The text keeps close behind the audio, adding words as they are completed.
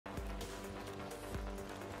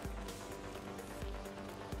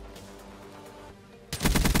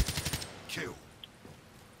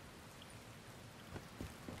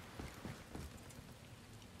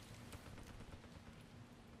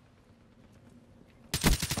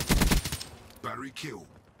Battery kill.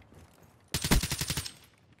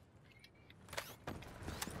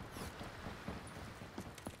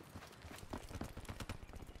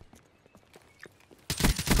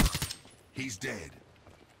 He's dead.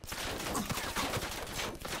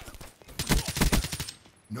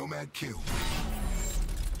 Nomad kill.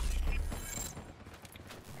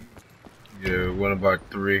 Yeah, what about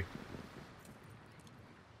 3?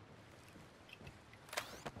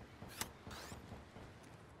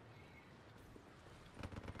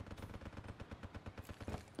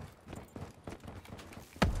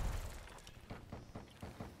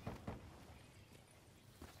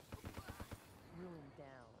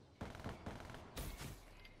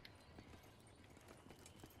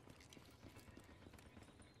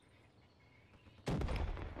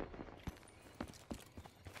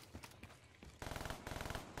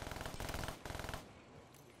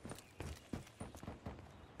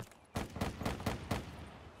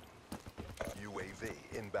 UAV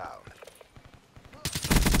inbound.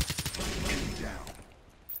 Enemy down.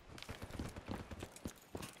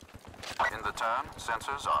 In the turn,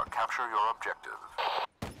 sensors are capture your objective.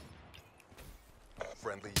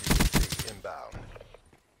 Friendly UAV inbound.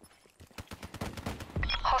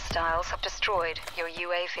 Hostiles have destroyed your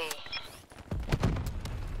UAV.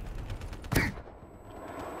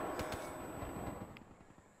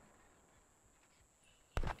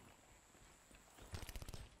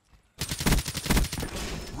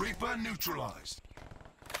 Reaper neutralized.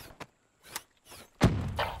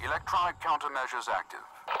 Electronic countermeasures active.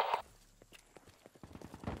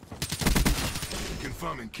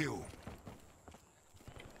 Confirming kill.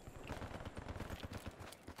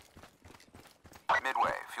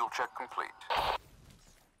 Midway, fuel check complete.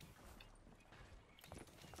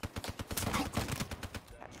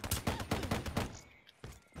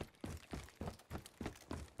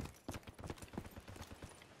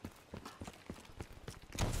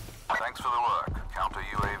 Thanks for the work. Counter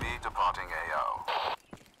UAV departing AO.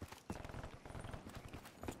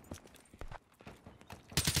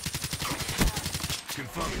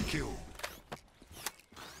 Confirming kill.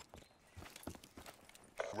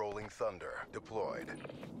 Rolling Thunder deployed.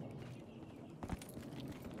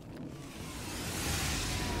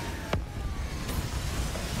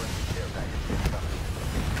 Friendly care package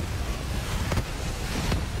incoming.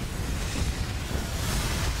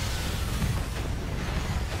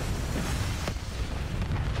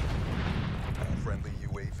 Friendly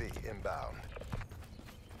UAV inbound.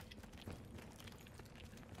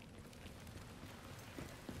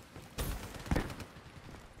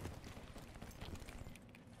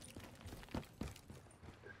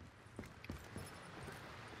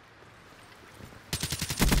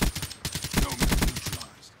 Nomad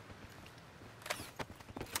neutralized.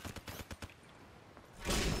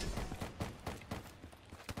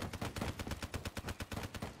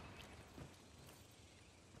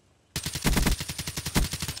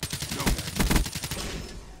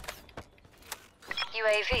 Nomad.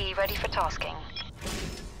 UAV ready for tasking.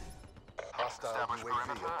 Hostile Establish UAV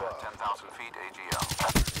perimeter above. at 10,000 feet AGL.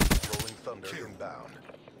 Rolling Thunder Kill. inbound.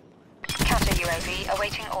 Counter UAV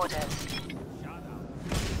awaiting orders.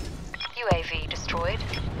 UAV destroyed. In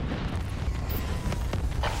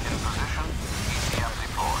position, ECM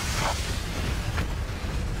deployed.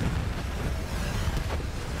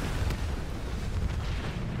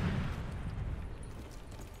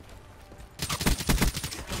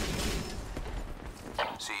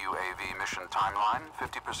 CUAV mission timeline,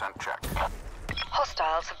 50% check.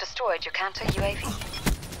 Hostiles have destroyed your counter UAV.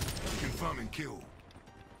 Confirming kill.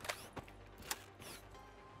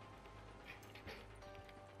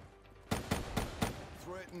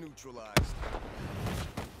 Threat neutralized.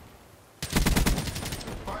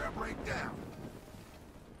 Fire break down.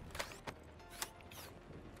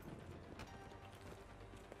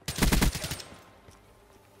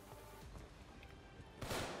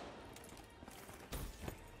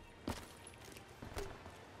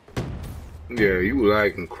 Yeah, you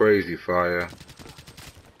lagging crazy, Fire.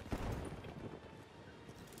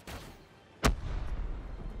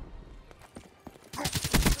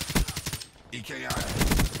 EKI.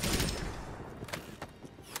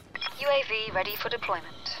 UAV ready for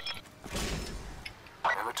deployment.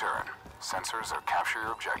 In return, sensors are capture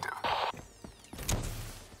your objective.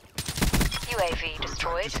 UAV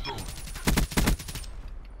destroyed.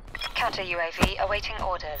 Counter UAV awaiting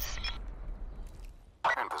orders.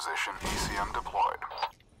 In position, ECM deployed.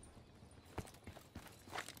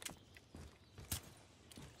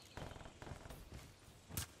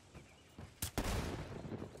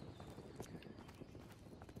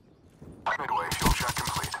 Midway, fuel check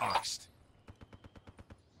complete. Iced.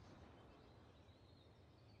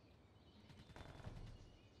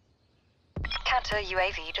 Counter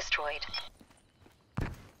UAV destroyed.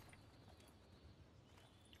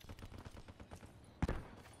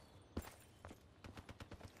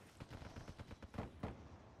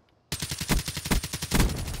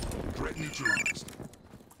 Threat neutralized.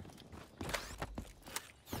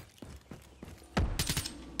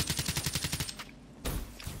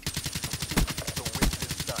 The wind in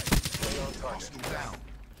sight. Stay on target. Hostile down.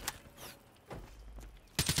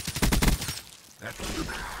 That's good.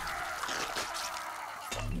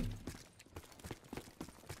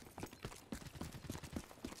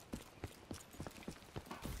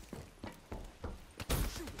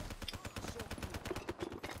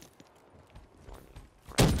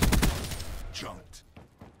 Jumped.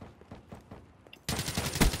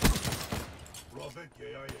 Robert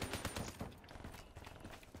KIA.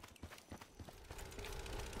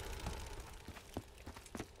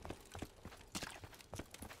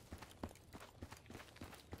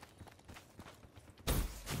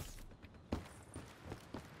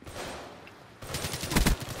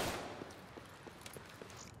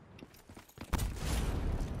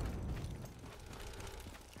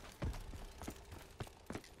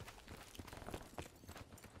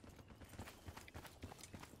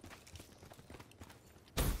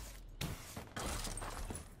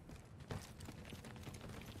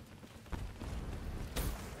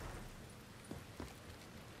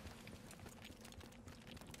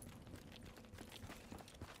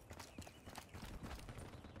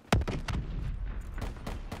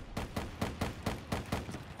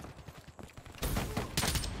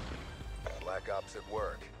 Black Ops at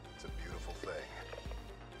work. It's a beautiful thing.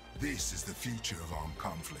 This is the future of armed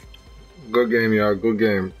conflict. Good game, y'all. Good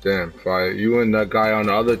game. Damn, fire. You and that guy on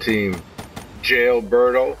the other team,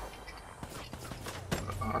 Jailberto.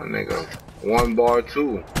 Nigga. 1 bar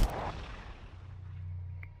 2.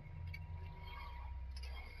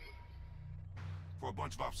 For a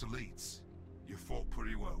bunch of obsoletes, you fought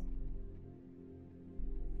pretty well.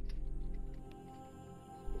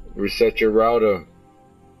 Reset your router.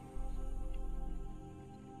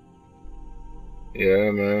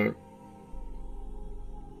 Yeah, man.